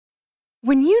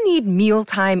When you need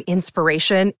mealtime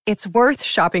inspiration, it's worth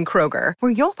shopping Kroger,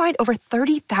 where you'll find over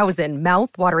 30,000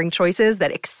 mouth-watering choices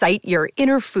that excite your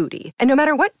inner foodie. And no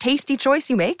matter what tasty choice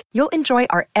you make, you'll enjoy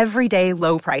our everyday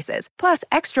low prices, plus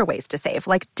extra ways to save,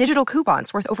 like digital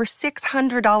coupons worth over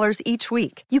 $600 each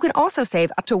week. You can also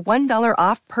save up to $1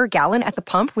 off per gallon at the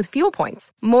pump with fuel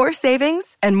points. More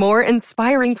savings and more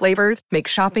inspiring flavors make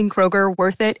shopping Kroger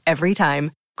worth it every time.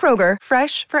 Kroger,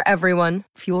 fresh for everyone.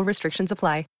 Fuel restrictions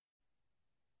apply.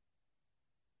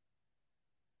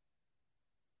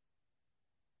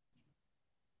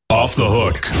 Off the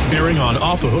Hook, airing on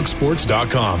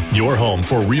offthehooksports.com. Your home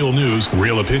for real news,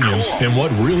 real opinions, and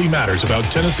what really matters about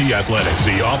Tennessee athletics.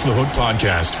 The Off the Hook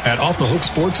podcast at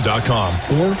offthehooksports.com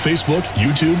or Facebook,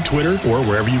 YouTube, Twitter, or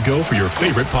wherever you go for your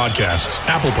favorite podcasts.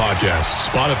 Apple Podcasts,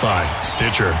 Spotify,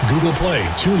 Stitcher, Google Play,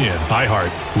 TuneIn,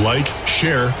 iHeart. Like,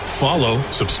 share, follow,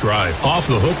 subscribe. Off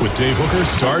the Hook with Dave Hooker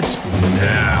starts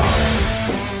now.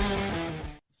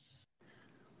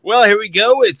 Well, here we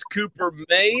go. It's Cooper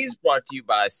Mays, brought to you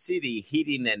by City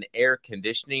Heating and Air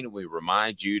Conditioning. We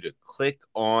remind you to click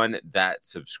on that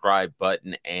subscribe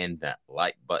button and that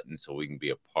like button so we can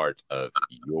be a part of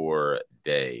your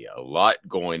day. A lot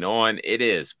going on. It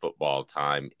is football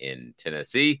time in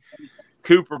Tennessee.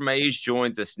 Cooper Mays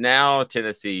joins us now,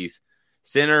 Tennessee's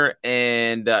center.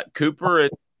 And Cooper,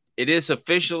 it is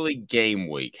officially game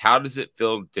week. How does it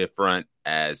feel different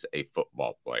as a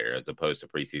football player as opposed to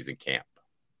preseason camp?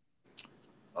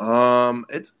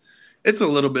 It's a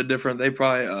little bit different. They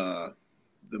probably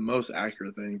the most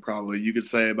accurate thing probably you could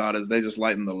say about it is they just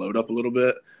lighten the load up a little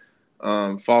bit.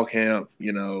 Fall camp,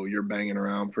 you're banging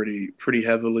around pretty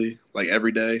heavily like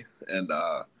every day, and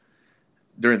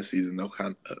during the season they'll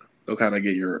kind of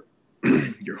get your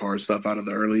your hard stuff out of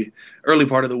the early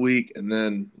part of the week, and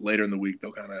then later in the week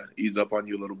they'll kind of ease up on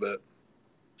you a little bit.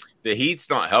 The heat's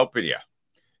not helping you.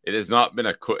 It has not been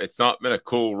it's not been a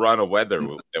cool run of weather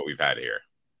that we've had here.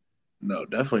 No,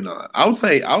 definitely not. I would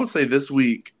say this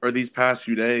week or these past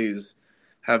few days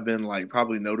have been like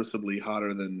probably noticeably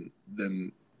hotter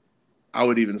than I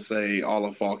would even say all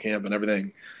of fall camp and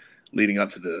everything leading up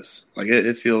to this. Like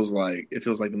it feels like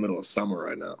the middle of summer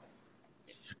right now.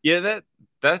 Yeah,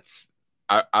 that's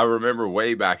I remember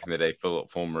way back in the day Philip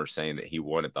Fulmer saying that he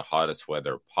wanted the hottest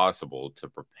weather possible to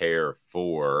prepare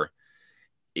for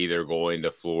either going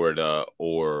to Florida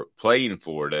or playing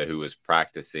Florida, who was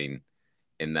practicing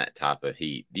in that type of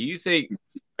heat. Do you think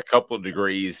a couple of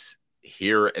degrees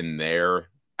here and there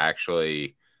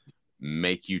actually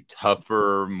make you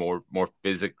tougher, more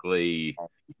physically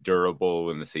durable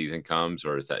when the season comes,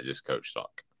 or is that just coach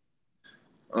talk?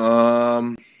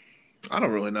 I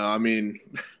don't really know. I mean,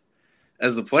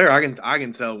 as a player, I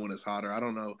can tell when it's hotter. I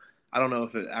don't know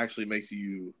if it actually makes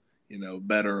you,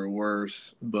 better or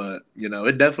worse, but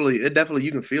it definitely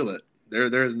you can feel it.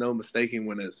 There is no mistaking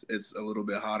when it's a little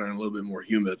bit hotter and a little bit more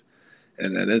humid,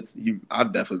 and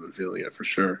I've definitely been feeling it for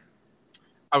sure.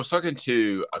 I was talking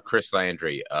to Chris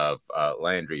Landry of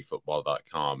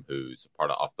LandryFootball.com, who's a part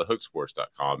of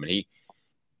OffTheHookSports.com, and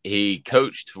he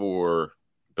coached for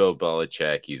Bill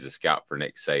Belichick. He's a scout for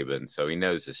Nick Saban, so he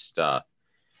knows his stuff.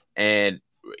 And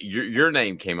your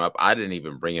name came up. I didn't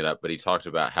even bring it up, but he talked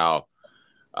about how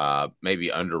maybe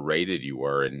underrated you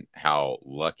were and how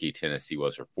lucky Tennessee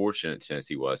was, or fortunate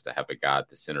Tennessee was, to have a guy at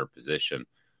the center position,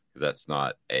 because that's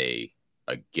not a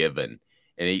given.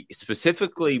 And he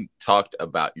specifically talked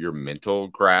about your mental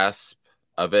grasp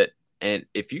of it. And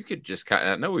if you could just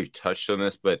I know we've touched on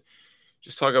this, but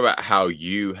just talk about how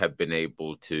you have been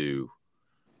able to,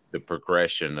 the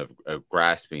progression of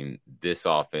grasping this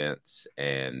offense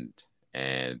and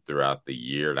throughout the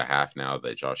year and a half now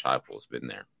that Josh Heupel's been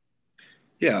there.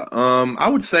 Yeah, I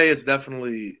would say it's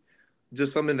definitely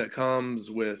just something that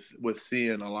comes with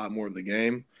seeing a lot more of the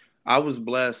game. I was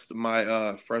blessed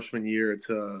my freshman year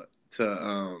to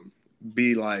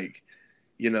be like,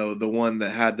 the one that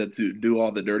had to do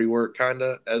all the dirty work kind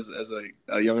of as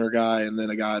a younger guy, and then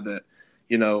a guy that,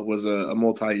 was a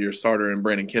multi-year starter in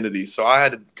Brandon Kennedy. So I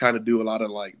had to kind of do a lot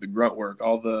of like the grunt work,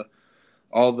 all the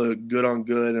good on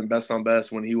good and best on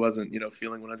best. When he wasn't,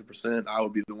 feeling 100%, I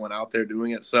would be the one out there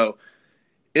doing it. So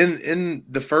in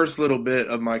the first little bit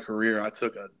of my career, I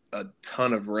took a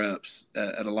ton of reps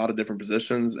at a lot of different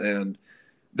positions, and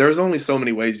there's only so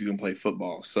many ways you can play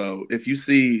football. So if you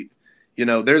see,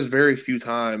 there's very few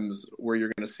times where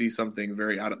you're going to see something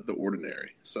very out of the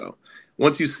ordinary. So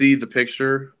once you see the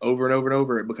picture over and over and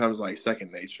over, it becomes like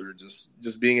second nature, just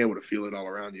being able to feel it all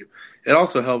around you. It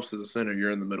also helps as a center,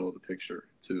 you're in the middle of the picture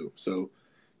too. So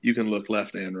you can look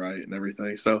left and right and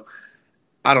everything. So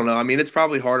I don't know. I mean, it's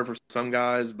probably harder for some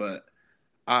guys, but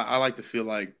I like to feel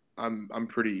like I'm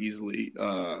pretty easily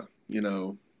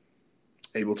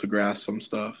able to grasp some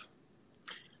stuff.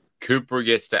 Cooper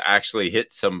gets to actually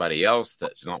hit somebody else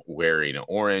that's not wearing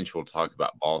orange. We'll talk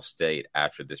about Ball State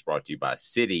after this, brought to you by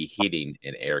City Heating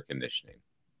and Air Conditioning.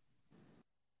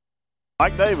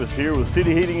 Mike Davis here with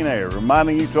City Heating and Air,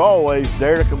 reminding you to always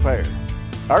dare to compare.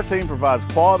 Our team provides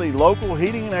quality local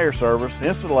heating and air service,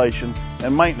 installation,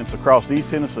 and maintenance across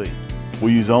East Tennessee.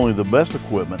 We use only the best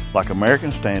equipment like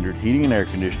American Standard Heating and Air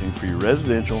Conditioning for your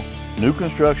residential, new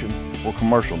construction, or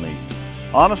commercial needs.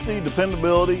 Honesty,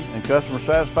 dependability, and customer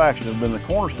satisfaction have been the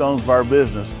cornerstones of our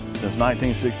business since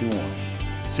 1961.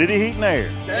 City Heat and Air.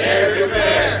 Dare to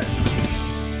compare.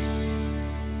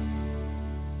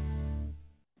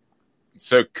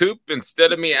 So, Coop,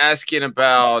 instead of me asking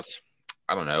about,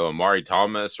 I don't know, Amari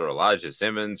Thomas or Elijah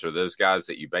Simmons or those guys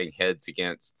that you bang heads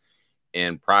against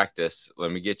in practice,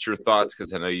 let me get your thoughts,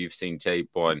 because I know you've seen tape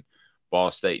on Ball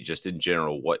State just in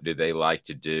general. What do they like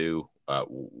to do?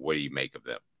 What do you make of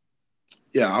them?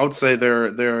 Yeah, I would say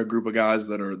they're a group of guys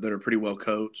that are pretty well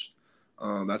coached.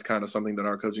 That's kind of something that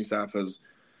our coaching staff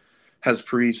has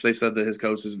preached. They said that his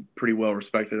coach is pretty well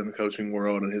respected in the coaching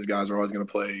world, and his guys are always going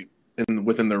to play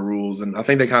within their rules. And I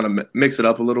think they kind of mix it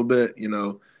up a little bit,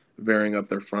 varying up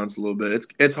their fronts a little bit.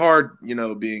 It's hard,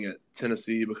 being at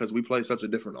Tennessee, because we play such a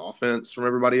different offense from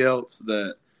everybody else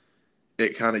that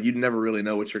it kind of, you never really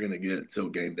know what you're going to get till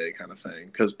game day kind of thing,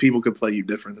 because people could play you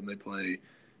different than they play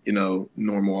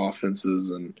normal offenses.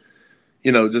 And,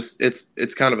 just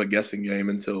it's kind of a guessing game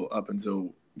until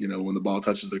when the ball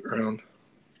touches the ground.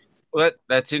 Well,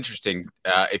 that's interesting.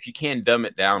 If you can dumb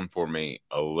it down for me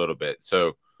a little bit.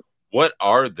 So what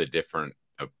are the different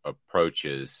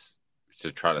approaches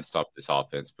to try to stop this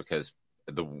offense? Because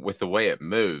with the way it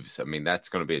moves, I mean, that's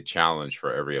going to be a challenge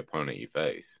for every opponent you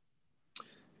face.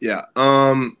 Yeah.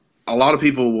 A lot of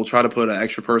people will try to put an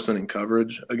extra person in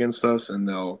coverage against us, and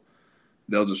they'll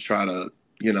just try to,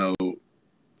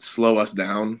 slow us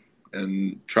down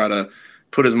and try to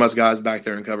put as much guys back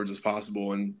there in coverage as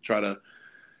possible and try to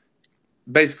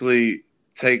basically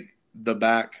take the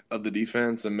back of the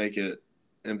defense and make it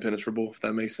impenetrable, if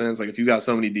that makes sense. Like, if you got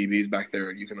so many DBs back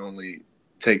there, you can only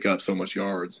take up so much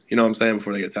yards, you know what I'm saying,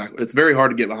 before they get tackled. It's very hard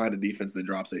to get behind a defense that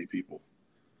drops 8 people.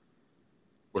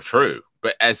 Well, true.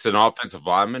 But as an offensive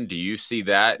lineman, do you see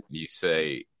that? Do you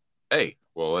say, hey,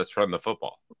 well, let's run the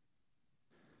football?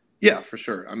 Yeah, for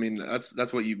sure. I mean,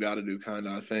 that's what you've got to do, kind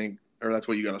of, I think, or that's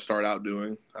what you got to start out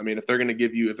doing. I mean, if they're going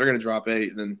to drop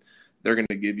 8, then they're going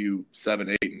to give you 7,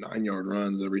 8, and 9 yard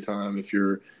runs every time if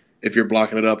you're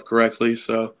blocking it up correctly.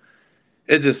 So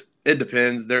it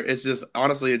depends. It's just,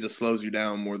 honestly, it just slows you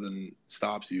down more than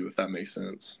stops you, if that makes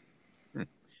sense.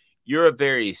 You're a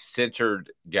very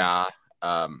centered guy,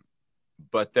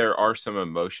 but there are some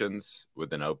emotions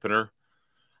with an opener.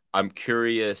 I'm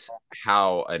curious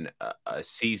how a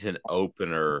season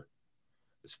opener,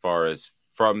 as far as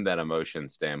from that emotion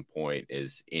standpoint,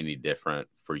 is any different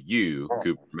for you,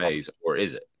 Cooper Mays, or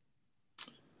is it?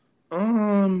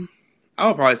 I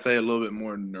would probably say a little bit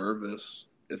more nervous,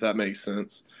 if that makes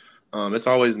sense. It's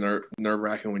always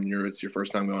nerve-wracking when it's your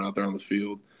first time going out there on the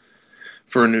field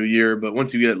for a new year. But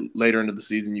once you get later into the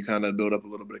season, you kind of build up a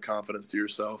little bit of confidence to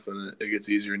yourself, and it gets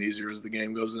easier and easier as the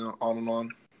game goes on and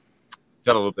on. Is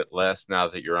that a little bit less now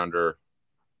that you're under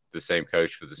the same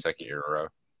coach for the second year in a row?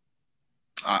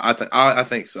 I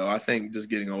think so. I think just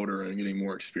getting older and getting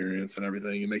more experience and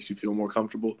everything, it makes you feel more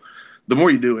comfortable. The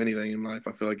more you do anything in life,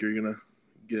 I feel like you're going to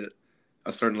get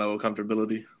a certain level of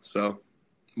comfortability. So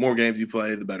the more games you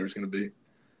play, the better it's going to be.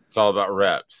 It's all about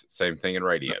reps. Same thing in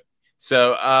radio.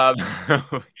 So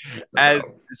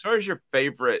as far as your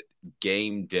favorite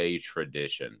game day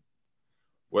tradition,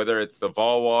 whether it's the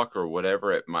Vol Walk or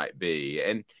whatever it might be,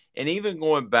 and even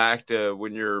going back to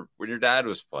when your dad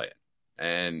was playing,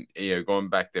 and going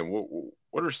back then,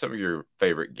 what are some of your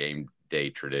favorite game day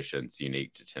traditions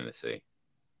unique to Tennessee?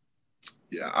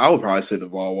 Yeah, I would probably say the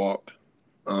Vol Walk.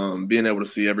 Being able to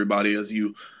see everybody as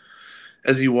you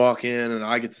walk in, and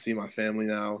I get to see my family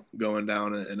now going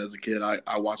down. And as a kid,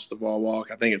 I watched the Vol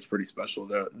Walk. I think it's pretty special.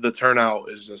 The turnout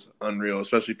is just unreal,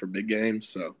 especially for big games.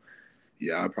 So,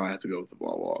 yeah, I'd probably have to go with the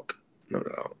Vol Walk, no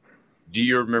doubt. Do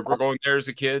you remember going there as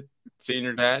a kid, seeing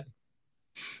your dad?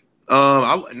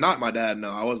 Not my dad.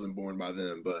 No, I wasn't born by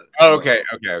then. But okay.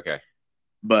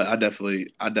 But I definitely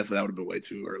that would have been way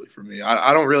too early for me.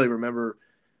 I don't really remember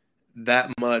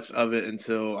that much of it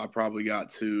until I probably got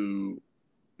to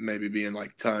maybe being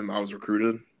like time I was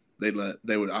recruited. I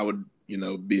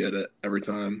would be at it every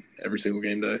single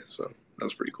game day. So that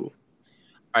was pretty cool.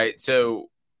 All right, so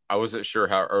I wasn't sure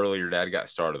how early your dad got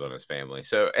started on his family.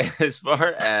 So as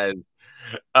far as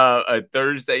a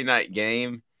Thursday night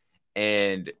game,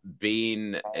 and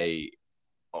being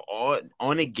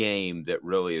on a game that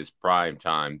really is prime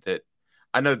time, that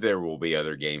I know there will be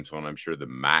other games on. I'm sure the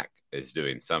MAC is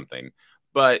doing something,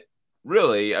 but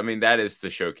really, I mean, that is the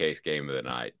showcase game of the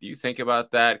night. Do you think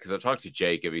about that? Because I've talked to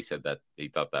Jacob. He said that he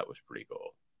thought that was pretty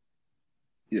cool.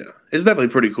 Yeah, it's definitely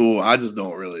pretty cool. I just I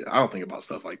don't think about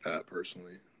stuff like that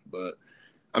personally. But,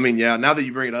 I mean, yeah, now that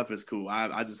you bring it up, it's cool.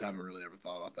 I just haven't really ever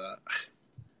thought about that.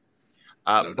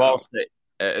 No Ball doubt. State,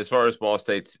 as far as Ball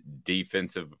State's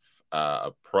defensive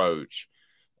approach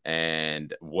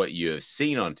and what you have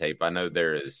seen on tape, I know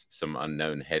there is some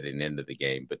unknown heading into the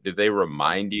game, but did they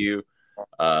remind you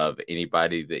of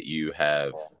anybody that you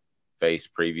have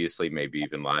faced previously, maybe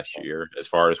even last year, as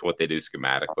far as what they do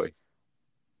schematically?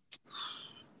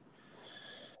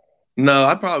 No,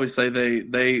 I'd probably say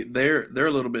they're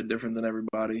a little bit different than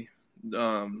everybody,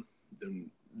 than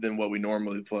what we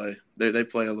normally play. They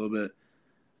play a little bit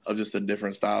of just a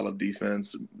different style of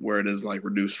defense where it is like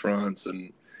reduced fronts,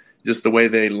 and just the way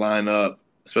they line up,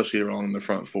 especially around the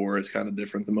front four, is kind of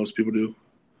different than most people do.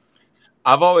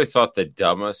 I've always thought the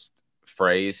dumbest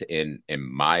phrase in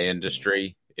my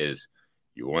industry is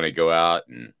you want to go out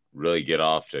and really get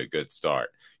off to a good start,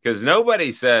 because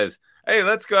nobody says, hey,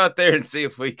 let's go out there and see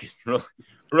if we can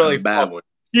really bad fall. one.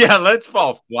 Yeah, let's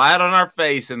fall flat on our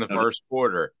face in the first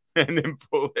quarter and then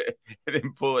pull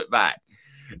it back.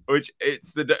 Which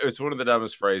it's one of the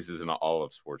dumbest phrases in all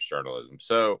of sports journalism.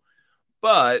 So,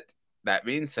 but that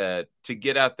being said, to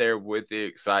get out there with the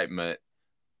excitement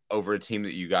over a team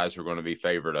that you guys are going to be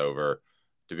favored over,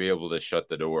 to be able to shut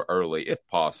the door early if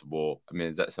possible, I mean,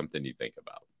 is that something you think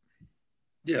about?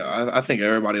 Yeah, I think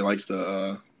everybody likes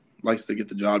to get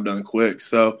the job done quick.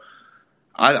 So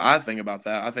I think about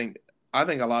that. I think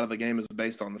a lot of the game is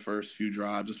based on the first few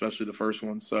drives, especially the first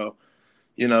one. So,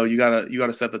 you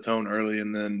gotta set the tone early,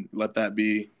 and then let that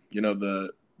be,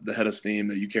 the head of steam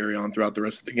that you carry on throughout the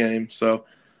rest of the game. So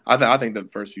I think the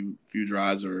first few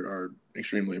drives are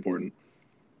extremely important.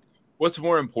 What's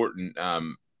more important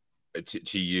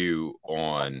to you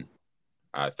on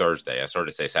Thursday? I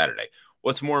started to say Saturday.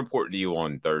 What's more important to you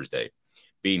on Thursday?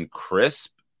 Being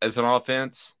crisp as an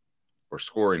offense or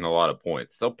scoring a lot of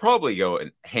points? They'll probably go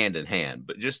hand in hand,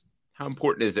 but just how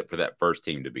important is it for that first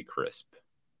team to be crisp?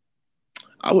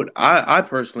 I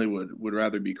personally would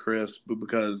rather be crisp,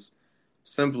 because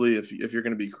simply if you're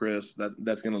going to be crisp,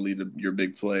 that's going to lead to your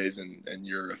big plays and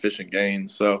your efficient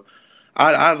gains. So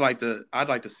I'd like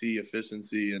to see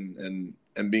efficiency and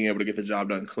being able to get the job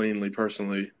done cleanly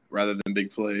personally, rather than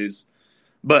big plays.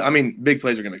 But I mean, big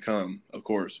plays are going to come, of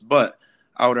course, but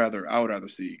I would rather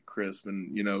see crisp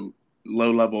and,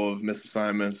 low level of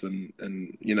misassignments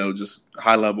and just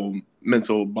high level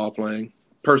mental ball playing.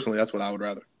 Personally, that's what I would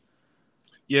rather.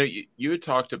 You had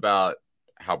talked about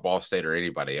how Ball State or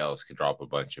anybody else could drop a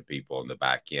bunch of people in the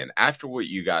back end. After what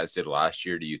you guys did last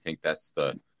year, do you think that's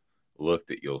the look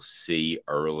that you'll see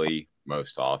early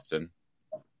most often?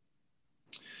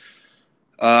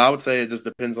 I would say it just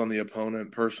depends on the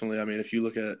opponent. Personally, I mean, if you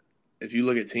look at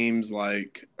teams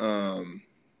like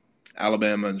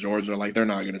Alabama and Georgia, like, they're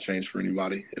not going to change for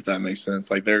anybody, if that makes sense.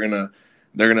 Like, they're gonna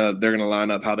line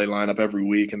up how they line up every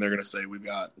week, and they're gonna say we've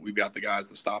got the guys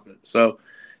to stop it. So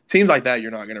teams like that,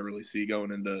 you're not going to really see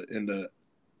going into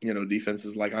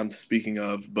defenses like I'm speaking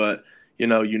of. But you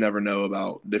never know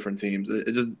about different teams.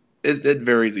 It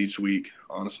varies each week,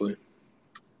 honestly.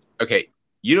 Okay,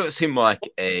 you don't seem like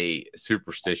a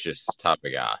superstitious type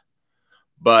of guy,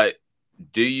 but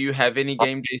do you have any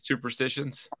game day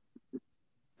superstitions?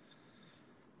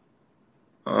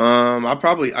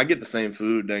 I get the same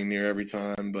food dang near every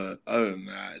time, but other than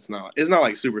that, it's not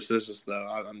like superstitious though.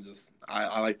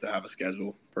 I like to have a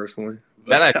schedule personally.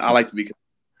 But I like to be.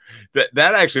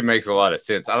 That actually makes a lot of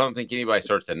sense. I don't think anybody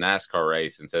starts a NASCAR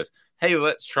race and says, "Hey,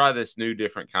 let's try this new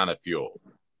different kind of fuel."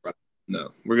 Right. No,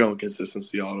 we're going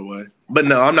consistency all the way. But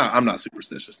no, I'm not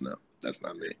superstitious. No, that's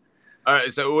not me. All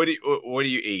right. So what do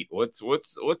you eat? What's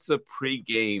a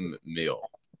pregame meal?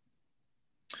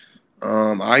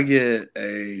 I get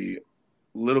a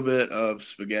little bit of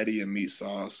spaghetti and meat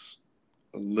sauce,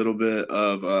 a little bit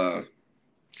of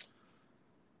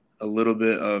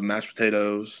mashed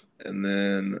potatoes, and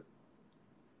then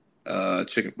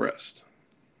chicken breast.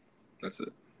 That's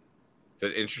it. It's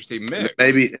an interesting mix.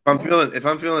 Maybe if I'm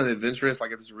feeling adventurous,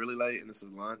 like if it's really late and this is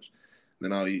lunch,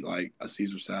 then I'll eat like a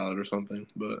Caesar salad or something.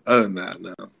 But other than that,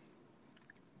 no.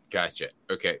 Gotcha.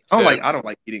 Okay. I don't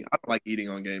like eating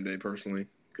on game day personally,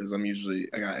 because I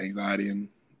got anxiety and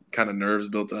kind of nerves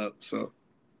built up. So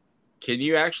can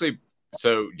you actually?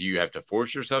 So do you have to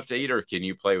force yourself to eat, or can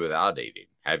you play without eating?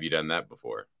 Have you done that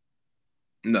before?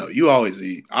 No, you always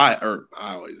eat. I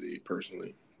always eat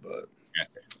personally. but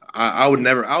I would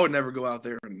never go out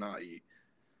there and not eat,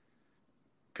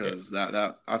 because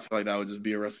that I feel like that would just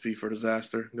be a recipe for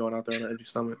disaster, going out there on an empty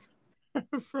stomach.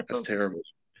 That's terrible.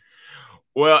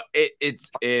 Well,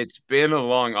 it's been a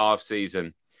long off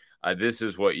season. This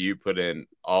is what you put in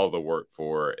all the work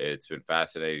for. It's been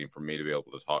fascinating for me to be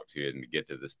able to talk to you and to get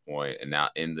to this point. And now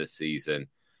in this season,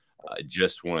 I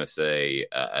just want to say,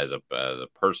 as a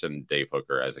person, Dave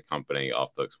Hooker, as a company,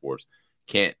 Off the Hook Sports,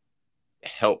 can't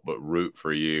help but root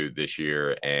for you this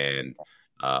year and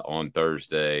on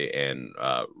Thursday, and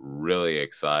really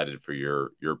excited for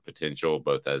your potential,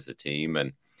 both as a team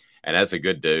and as a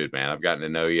good dude, man. I've gotten to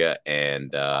know you,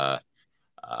 and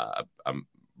I'm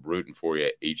rooting for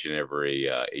you each and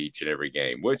every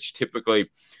game, which typically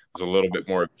was a little bit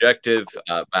more objective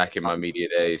back in my media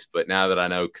days. But now that I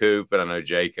know Coop and I know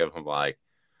Jacob, I'm like,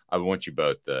 I want you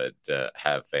both to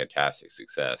have fantastic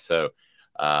success. So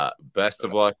best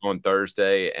of luck on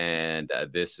Thursday. And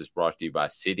this is brought to you by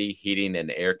City Heating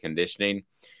and Air Conditioning,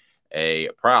 a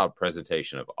proud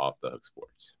presentation of Off the Hook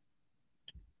Sports.